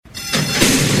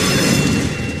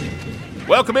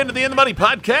Welcome into the In the Money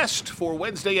podcast for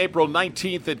Wednesday, April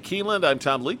 19th at Keeneland. I'm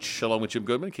Tom Leach, along with Jim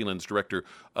Goodman, Keeneland's Director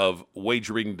of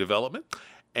Wagering Development.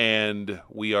 And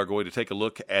we are going to take a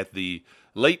look at the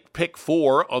late pick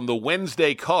four on the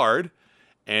Wednesday card.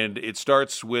 And it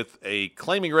starts with a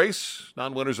claiming race.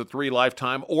 Non-winners of 3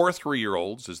 lifetime or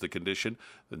 3-year-olds is the condition.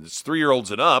 And it's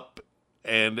 3-year-olds and up.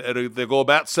 And they'll go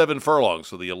about 7 furlongs,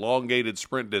 so the elongated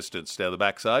sprint distance down the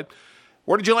backside.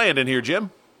 Where did you land in here,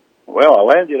 Jim? Well, I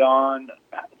landed on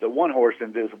the one horse,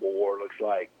 Invisible War. Looks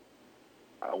like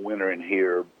a winner in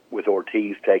here with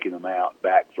Ortiz taking them out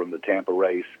back from the Tampa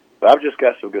race. But I've just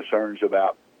got some concerns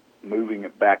about moving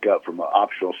it back up from an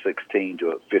optional 16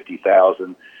 to a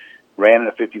 50,000. Ran in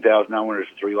a 50,000 non-winners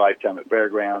of 3 lifetime at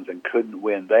Fairgrounds and couldn't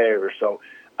win there. So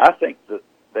I think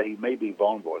that he may be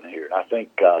vulnerable in here. I think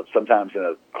sometimes in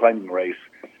a claiming race,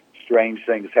 strange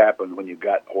things happen when you've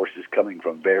got horses coming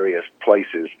from various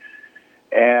places.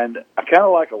 And I kind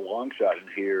of like a long shot in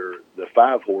here, the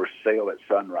 5-horse Sail at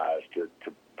Sunrise to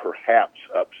perhaps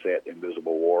upset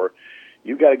Invisible War.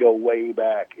 You've got to go way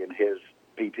back in his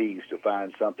PPs to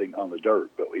find something on the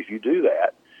dirt. But if you do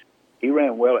that, he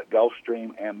ran well at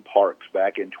Gulfstream and Parks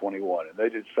back in 21, and they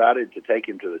decided to take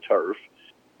him to the turf,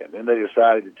 and then they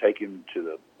decided to take him to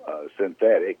the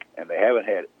synthetic, and they haven't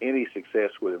had any success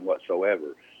with him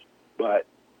whatsoever. But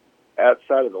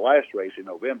outside of the last race in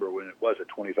November, when it was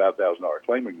a $25,000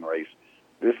 claiming race,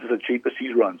 this is the cheapest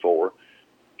he's run for,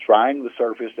 trying the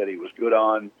surface that he was good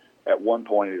on at one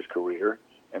point in his career,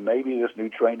 and maybe this new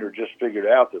trainer just figured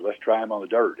out that let's try him on the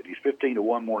dirt. If he's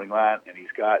 15-1 morning line, and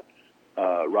he's got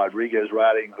Rodriguez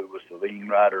riding, who was the leading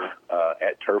rider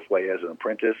at Turfway as an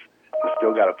apprentice, he's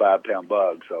still got a 5-pound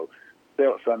bug. So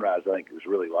Sail at Sunrise, I think, is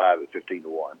really live at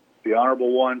 15-1. The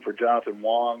honorable one for Jonathan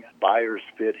Wong, Buyers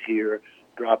fit here,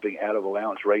 dropping out of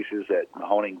allowance races at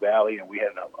Mahoning Valley, and we had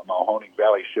a Mahoning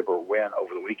Valley shipper win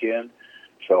over the weekend,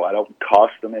 so I don't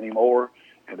cost them anymore.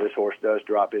 And this horse does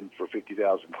drop in for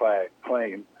 50,000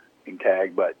 claim in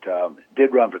tag, but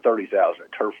did run for 30,000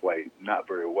 at Turfway, not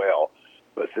very well.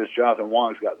 But since Jonathan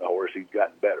Wong's got the horse, he's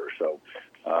gotten better, so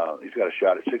he's got a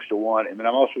shot at 6-1. And then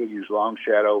I'm also going to use Long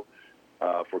Shadow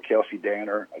for Kelsey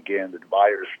Danner. Again, the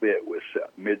Buyers fit with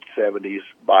mid-70s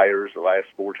Buyers the last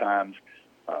 4 times.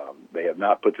 They have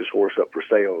not put this horse up for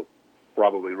sale,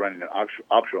 probably running an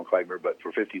optional claimer, but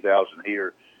for 50,000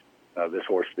 here, this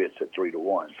horse fits at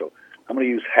 3-1. So I'm going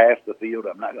to use half the field.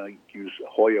 I'm not going to use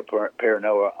Hoya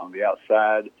Paranoia on the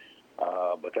outside,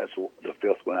 but that's the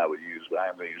 5th one I would use. But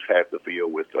I'm going to use half the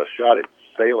field with a shot at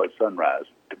Sail at Sunrise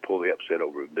to pull the upset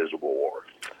over Invisible War.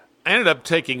 I ended up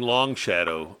taking Long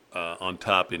Shadow on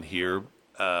top in here.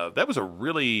 That was a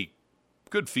really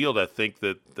good field, I think,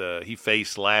 that he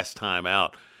faced last time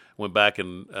out. Went back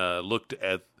and looked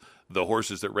at the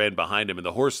horses that ran behind him, and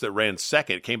the horse that ran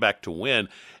second came back to win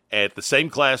at the same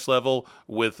class level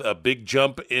with a big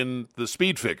jump in the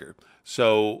speed figure.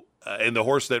 So, and the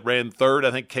horse that ran third,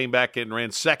 I think, came back and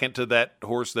ran second to that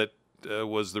horse that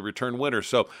was the return winner.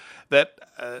 So that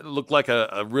looked like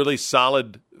a really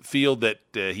solid field that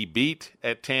he beat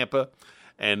at Tampa.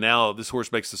 And now this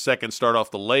horse makes the second start off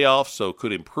the layoff, so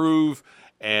could improve.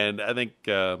 And I think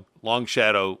Long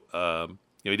Shadow,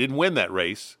 he didn't win that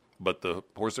race, but the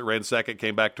horse that ran second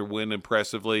came back to win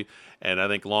impressively. And I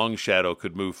think Long Shadow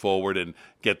could move forward and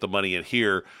get the money in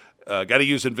here. Got to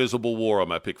use Invisible War on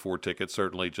my pick 4 ticket,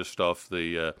 certainly just off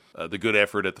the good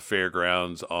effort at the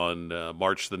Fairgrounds on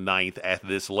March the 9th at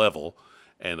this level.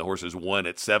 And the horse has won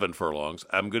at 7 furlongs.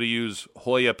 I'm going to use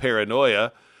Hoya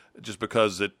Paranoia just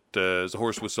because it is a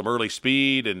horse with some early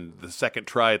speed and the second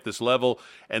try at this level.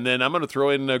 And then I'm going to throw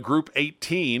in Group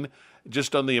 18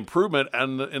 just on the improvement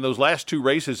in those last 2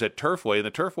 races at Turfway. And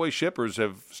the Turfway shippers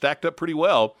have stacked up pretty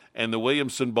well. And the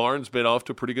Williamson barn's been off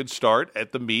to a pretty good start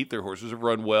at the meet. Their horses have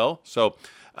run well. So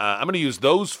I'm going to use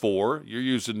those 4. You're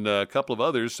using a couple of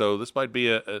others. So this might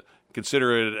be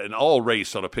consider it an all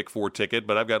race on a pick 4 ticket,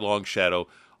 but I've got Long Shadow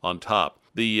on top.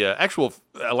 The actual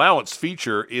allowance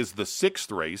feature is the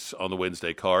 6th race on the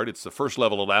Wednesday card. It's the first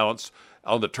level allowance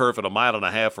on the turf at 1.5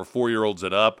 miles for 4-year-olds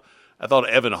and up. I thought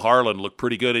Evan Harlan looked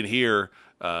pretty good in here.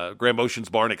 Grand Motion's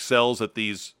barn excels at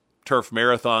these turf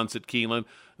marathons at Keeneland.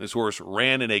 This horse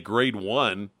ran in a Grade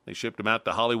 1. They shipped him out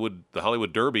to the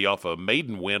Hollywood Derby off a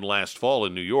maiden win last fall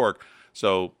in New York.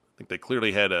 So I think they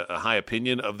clearly had a high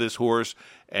opinion of this horse,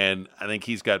 and I think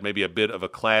he's got maybe a bit of a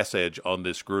class edge on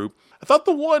this group. I thought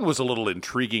the 1 was a little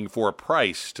intriguing for a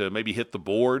price to maybe hit the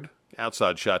board.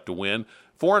 Outside shot to win.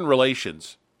 Foreign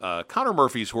Relations. Connor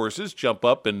Murphy's horses jump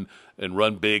up and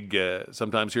run big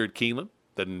sometimes here at Keeneland.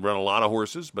 Doesn't run a lot of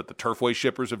horses, but the Turfway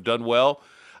shippers have done well.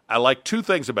 I like two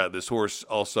things about this horse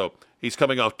also. He's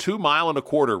coming off 2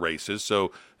 mile-and-a-quarter races,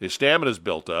 so his stamina's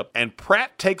built up. And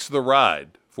Pratt takes the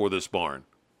ride for this barn.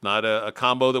 Not a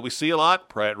combo that we see a lot.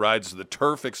 Pratt rides the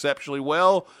turf exceptionally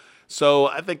well. So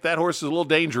I think that horse is a little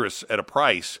dangerous at a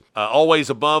price. Always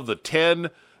above the 10,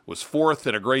 was fourth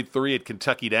in a grade 3 at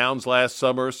Kentucky Downs last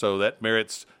summer, so that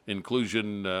merits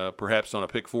inclusion perhaps on a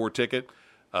pick 4 ticket.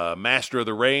 Master of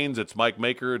the Reins, it's Mike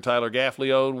Maker and Tyler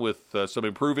Gaffleone with some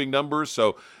improving numbers,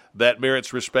 so that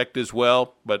merits respect as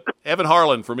well. But Evan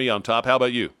Harlan for me on top. How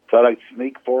about you? So I'd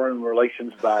sneak foreign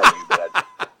relations by me, but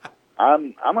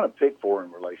I'm going to pick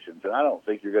foreign relations, and I don't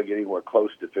think you're going to get anywhere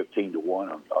close to 15-1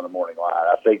 on the morning line.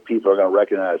 I think people are going to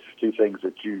recognize two things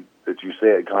that you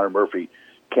said. Connor Murphy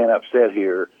can't upset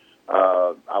here.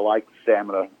 I like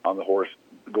stamina on the horse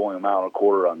going 1.25 miles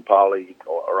on poly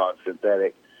or on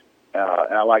synthetic.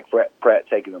 And I like Pratt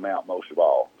taking them out most of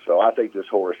all. So I think this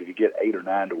horse, if you get 8 or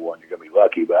 9 to 1, you're going to be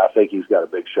lucky. But I think he's got a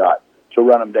big shot to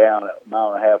run him down. 1.5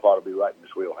 miles ought to be right in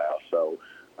his wheelhouse. So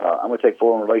I'm going to take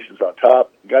foreign relations on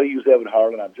top. Got to use Evan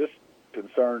Harlan. I'm just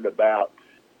concerned about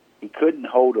he couldn't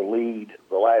hold a lead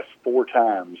the last 4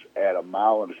 times at 1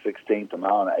 1/16, 1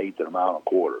 1/8, and 1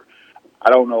 1/4. I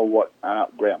don't know what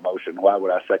Grant Motion. Why would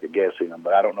I second guessing him?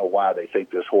 But I don't know why they think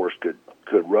this horse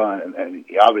could run, and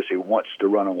he obviously wants to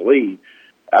run on the lead.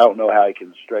 I don't know how he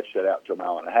can stretch that out to 1.5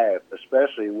 miles,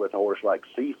 especially with a horse like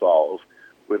Seafalls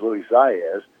with Louis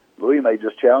Saez. Louis may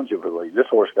just challenge him for the lead. This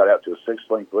horse got out to a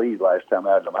 6-length lead last time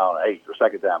out at 1 1/8, the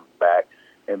second time back,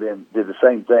 and then did the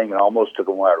same thing and almost took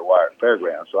him wire to wire at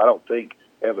Fairgrounds. So I don't think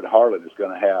Evan Harlan is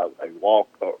going to have a walk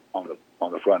on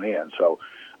the front end. So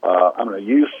I'm going to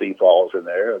use Seafalls in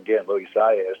there. Again, Louis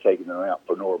Saez taking them out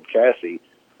for Norm Cassie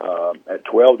at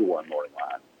 12-1 morning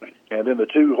line. And then the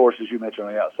two horses you mentioned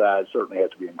on the outside certainly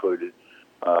have to be included.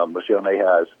 Michelle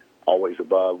Nahas always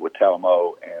above with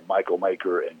Talamo, and Michael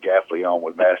Maker and Gaffleone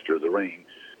with Master of the Ring,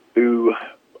 who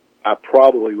I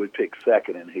probably would pick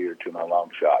second in here to my long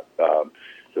shot.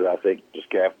 Because I think just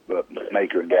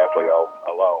Maker and Gaffleone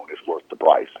alone is worth the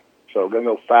price. So I'm going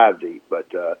to go 5 deep, but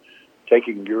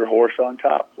taking your horse on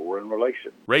top for in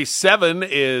relation. Race 7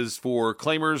 is for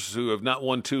claimers who have not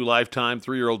won 2 lifetime,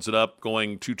 3-year-olds and up,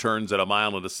 going 2 turns at 1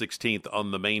 1/16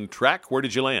 on the main track. Where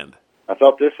did you land? I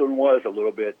thought this one was a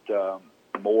little bit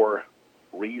more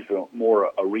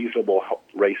a reasonable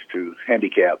race to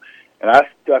handicap, and I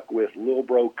stuck with Lil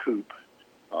Bro Coupe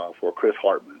for Chris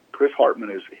Hartman. Chris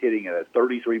Hartman is hitting at a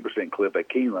 33% clip at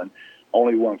Keeneland,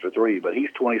 only 1 for 3, but he's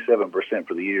 27%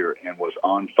 for the year and was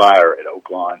on fire at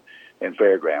Oaklawn and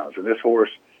Fairgrounds. And this horse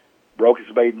broke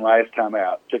his maiden last time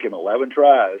out. Took him 11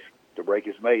 tries to break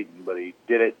his maiden, but he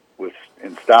did it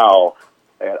in style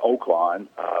at Oaklawn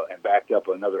and backed up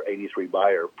another 83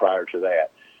 buyer prior to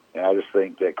that. And I just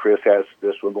think that Chris has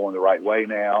this one going the right way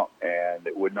now, and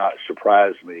it would not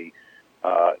surprise me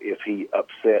if he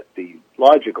upset the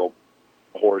logical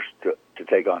horse to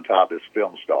take on top as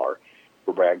Film Star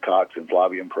for Brad Cox and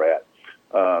Flavian Pratt.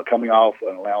 Coming off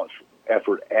an allowance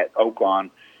effort at Oaklawn,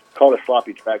 called a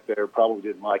sloppy track there, probably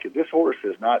didn't like it. This horse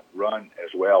has not run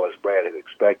as well as Brad had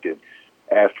expected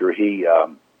after he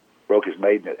broke his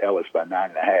maiden at Ellis by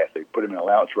 9.5. They put him in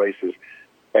allowance races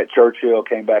at Churchill,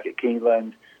 came back at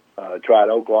Keeneland, tried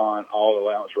Oaklawn, all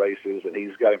allowance races, and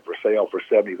he's got him for sale for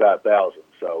 $75,000.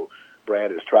 So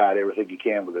Brad has tried everything he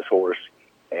can with this horse,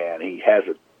 and he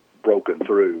hasn't broken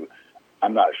through.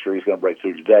 I'm not sure he's going to break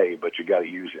through today, but you got to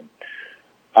use him.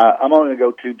 I'm only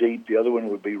going to go 2 deep. The other one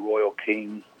would be Royal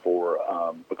King for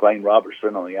McLean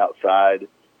Robertson on the outside.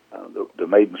 The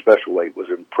maiden special weight was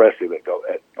impressive at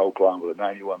Oaklawn with a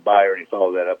 91 buyer, and he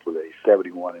followed that up with a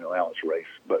 71 in allowance race,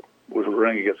 but was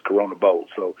running against Corona Bolt.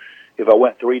 So if I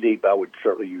went 3 deep, I would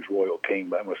certainly use Royal King,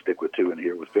 but I'm going to stick with 2 in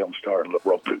here with Film Star and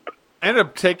Rope Loop. I ended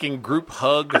up taking Group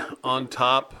Hug on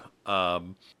top.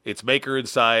 It's Maker and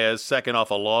Saez, second off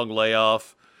a long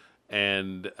layoff.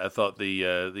 And I thought the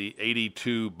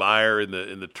 82 buyer in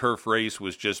the turf race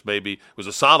was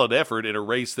a solid effort in a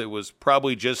race that was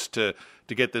probably just to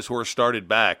get this horse started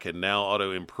back, and now ought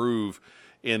to improve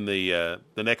in the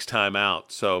next time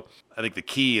out. So I think the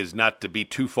key is not to be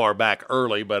too far back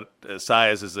early, but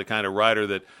Saez is the kind of rider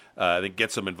that I think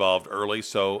gets him involved early.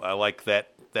 So I like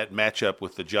that matchup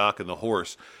with the jock and the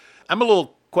horse. I'm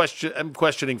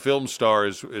questioning Film Star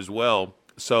as well.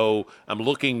 So I'm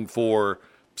looking for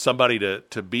somebody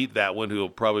to beat that one, who will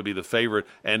probably be the favorite.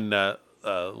 And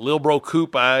Lil Bro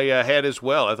Coupe I had as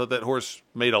well. I thought that horse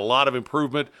made a lot of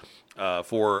improvement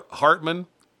for Hartman,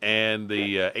 and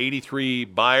the 83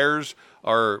 buyers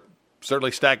are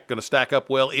certainly going to stack up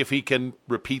well if he can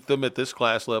repeat them at this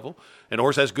class level. And the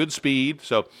horse has good speed,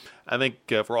 so I think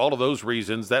for all of those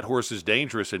reasons, that horse is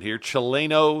dangerous in here.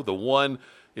 Chileno, the 1,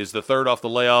 is the 3rd off the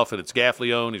layoff, and it's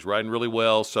Gaffleone. He's riding really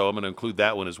well, so I'm going to include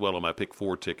that one as well on my pick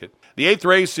 4 ticket. The 8th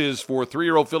race is for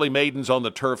 3-year-old filly maidens on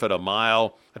the turf at a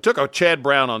mile. I took a Chad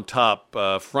Brown on top,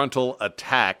 Frontal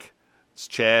Attack. It's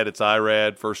Chad, it's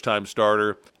Irad, first-time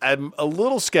starter. I'm a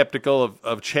little skeptical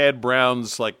of Chad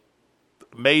Brown's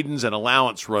maidens and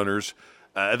allowance runners.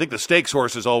 I think the stakes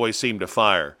horses always seem to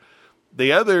fire.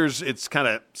 The others, it's kind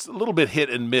of a little bit hit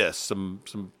and miss. Some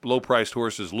low-priced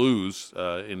horses lose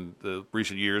in the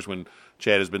recent years when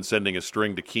Chad has been sending a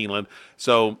string to Keeneland.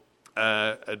 So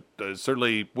I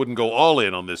certainly wouldn't go all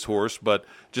in on this horse, but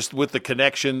just with the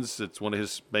connections, it's one of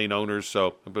his main owners,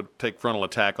 so I'm going to take Frontal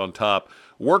Attack on top.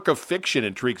 Work of Fiction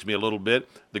intrigues me a little bit.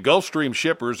 The Gulfstream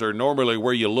Shippers are normally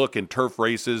where you look in turf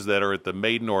races that are at the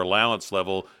maiden or allowance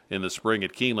level in the spring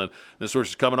at Keeneland. This horse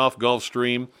is coming off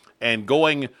Gulfstream and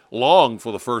going long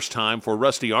for the first time for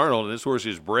Rusty Arnold, and this horse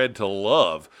is bred to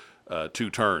love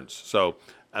 2 turns. So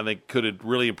I think could it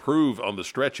really improve on the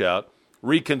stretch out.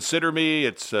 Reconsider Me,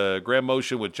 it's Grand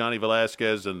Motion with Johnny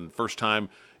Velasquez, and first time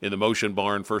in the Motion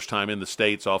Barn, first time in the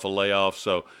States off a layoff,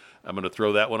 so I'm going to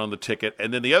throw that one on the ticket.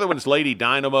 And then the other one is Lady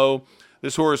Dynamo.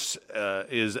 This horse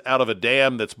is out of a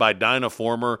dam that's by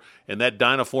Dynaformer, and that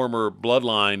Dynaformer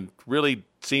bloodline really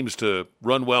seems to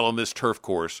run well on this turf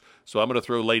course. So I'm going to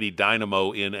throw Lady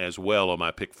Dynamo in as well on my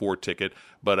pick 4 ticket,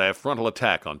 but I have Frontal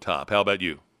Attack on top. How about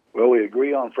you? Well, we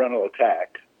agree on Frontal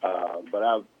Attack, but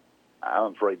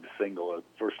I'm afraid to single a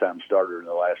first-time starter in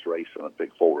the last race on a pick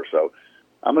 4. So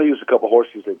I'm going to use a couple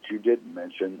horses that you didn't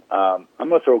mention. I'm going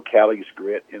to throw Callie's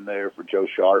Grit in there for Joe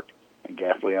Sharp and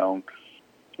Gaffleone.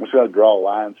 I'm just going to draw a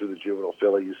line through the juvenile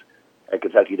fillies at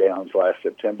Kentucky Downs last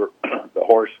September. The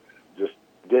horse just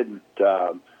didn't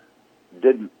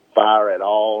fire at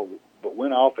all, but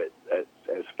went off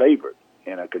as favorite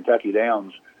in a Kentucky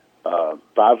Downs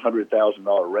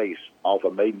 $500,000 race off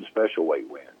a maiden special weight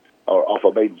win, or off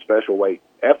a maiden special weight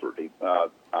effort. He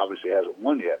obviously hasn't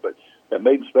won yet, but that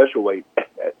maiden special weight,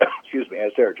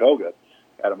 at Saratoga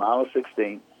at a mile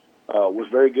 16 was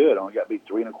very good. Only got beat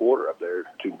 3 1/4 up there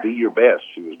to be your best.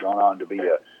 She was gone on to be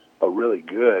a really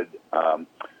good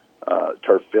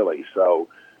turf filly. So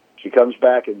she comes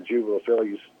back in the juvenile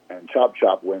fillies, and Chop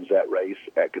Chop wins that race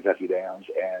at Kentucky Downs,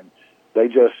 and they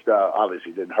just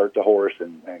obviously didn't hurt the horse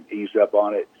and eased up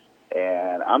on it.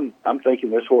 And I'm thinking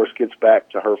this horse gets back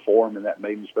to her form in that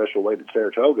maiden special weight at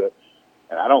Saratoga,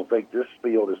 and I don't think this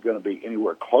field is going to be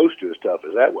anywhere close to as tough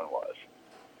as that one was.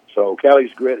 So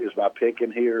Callie's Grit is my pick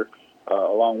in here,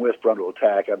 along with Frontal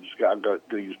Attack. I'm going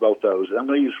to use both those. And I'm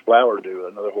going to use Flower Dew,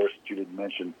 another horse that you didn't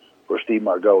mention, for Steve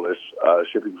Margolis,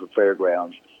 shipping from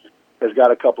Fairgrounds. Has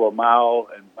got a couple of mile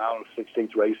and mile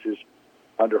 16th races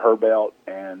under her belt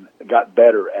and got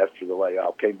better after the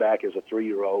layoff. Came back as a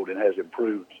 3-year-old and has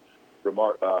improved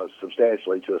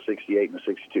substantially to a 68 and a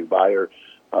 62 buyer,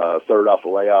 3rd off the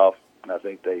layoff. And I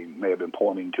think they may have been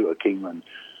pointing to a Keeneland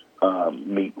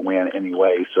meet win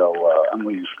anyway. So I'm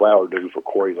going to use Flower Dew for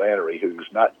Corey Lannery, who's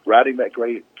not riding that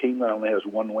great. Keeneland only has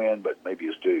 1 win, but maybe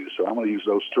is due. So I'm going to use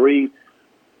those 3.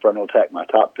 Frontal Attack, my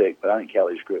top pick, but I think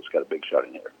Callie's Grit's got a big shot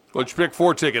in here. What's your pick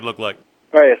 4 ticket look like?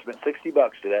 All right, I spent $60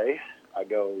 today. I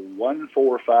go 1,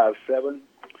 4, 5, 7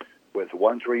 with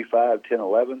 1, 3, 5, 10,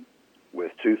 11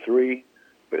 with 2, 3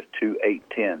 with 2, 8,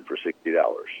 10 for $60.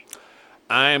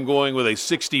 I am going with a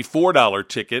 $64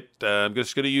 ticket. I'm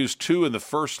just going to use 2 in the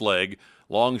first leg,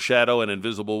 Long Shadow and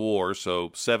Invisible War,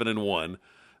 so 7 and 1.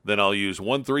 Then I'll use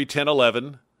 1, 3, 10,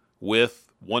 11 with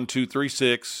 1, 2, 3,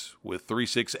 6 with 3,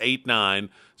 6, 8, 9.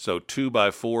 So 2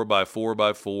 by 4 by 4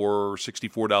 by 4,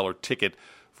 $64 ticket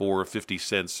for 50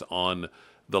 cents on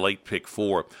the late pick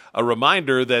 4. A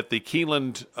reminder that the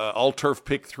Keeneland All-Turf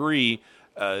pick 3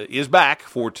 is back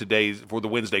for the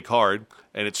Wednesday card,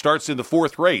 and it starts in the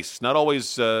 4th race. Not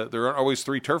always there aren't always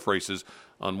 3 turf races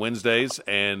on Wednesdays,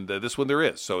 and this one there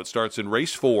is. So it starts in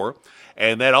race 4,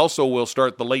 and that also will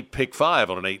start the late pick 5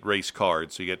 on an 8-race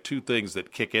card. So you got 2 things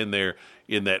that kick in there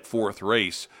in that 4th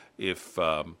race if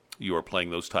you are playing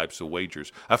those types of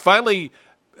wagers. I finally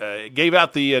gave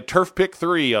out the turf pick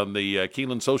 3 on the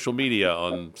Keeneland social media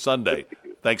on Sunday,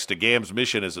 thanks to Gam's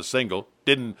mission as a single.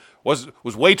 Was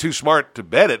way too smart to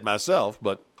bet it myself,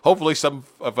 but hopefully some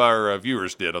of our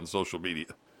viewers did on social media.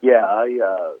 Yeah,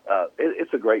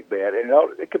 it's a great bet, and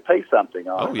it could pay something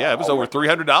on. Oh yeah, it was over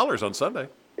 $300 on Sunday.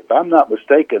 If I'm not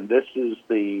mistaken, this is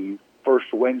the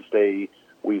first Wednesday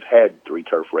we've had 3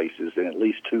 turf races in at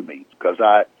least 2 meets, because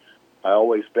I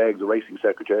always beg the racing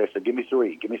secretary. I said, give me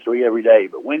 3 every day.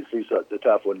 But Wednesday's the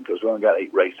tough one because we only got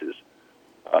 8 races.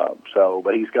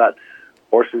 But he's got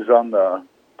horses on the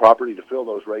property to fill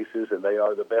those races, and they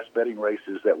are the best betting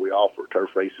races that we offer. Turf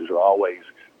races are always,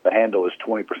 the handle is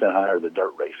 20% higher than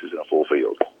dirt races in a full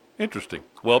field. Interesting.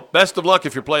 Well, best of luck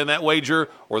if you're playing that wager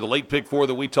or the late pick 4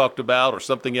 that we talked about or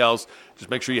something else. Just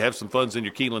make sure you have some funds in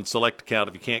your Keeneland Select account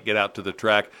if you can't get out to the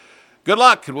track. Good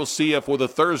luck, and we'll see you for the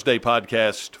Thursday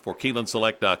podcast for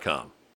KeenelandSelect.com.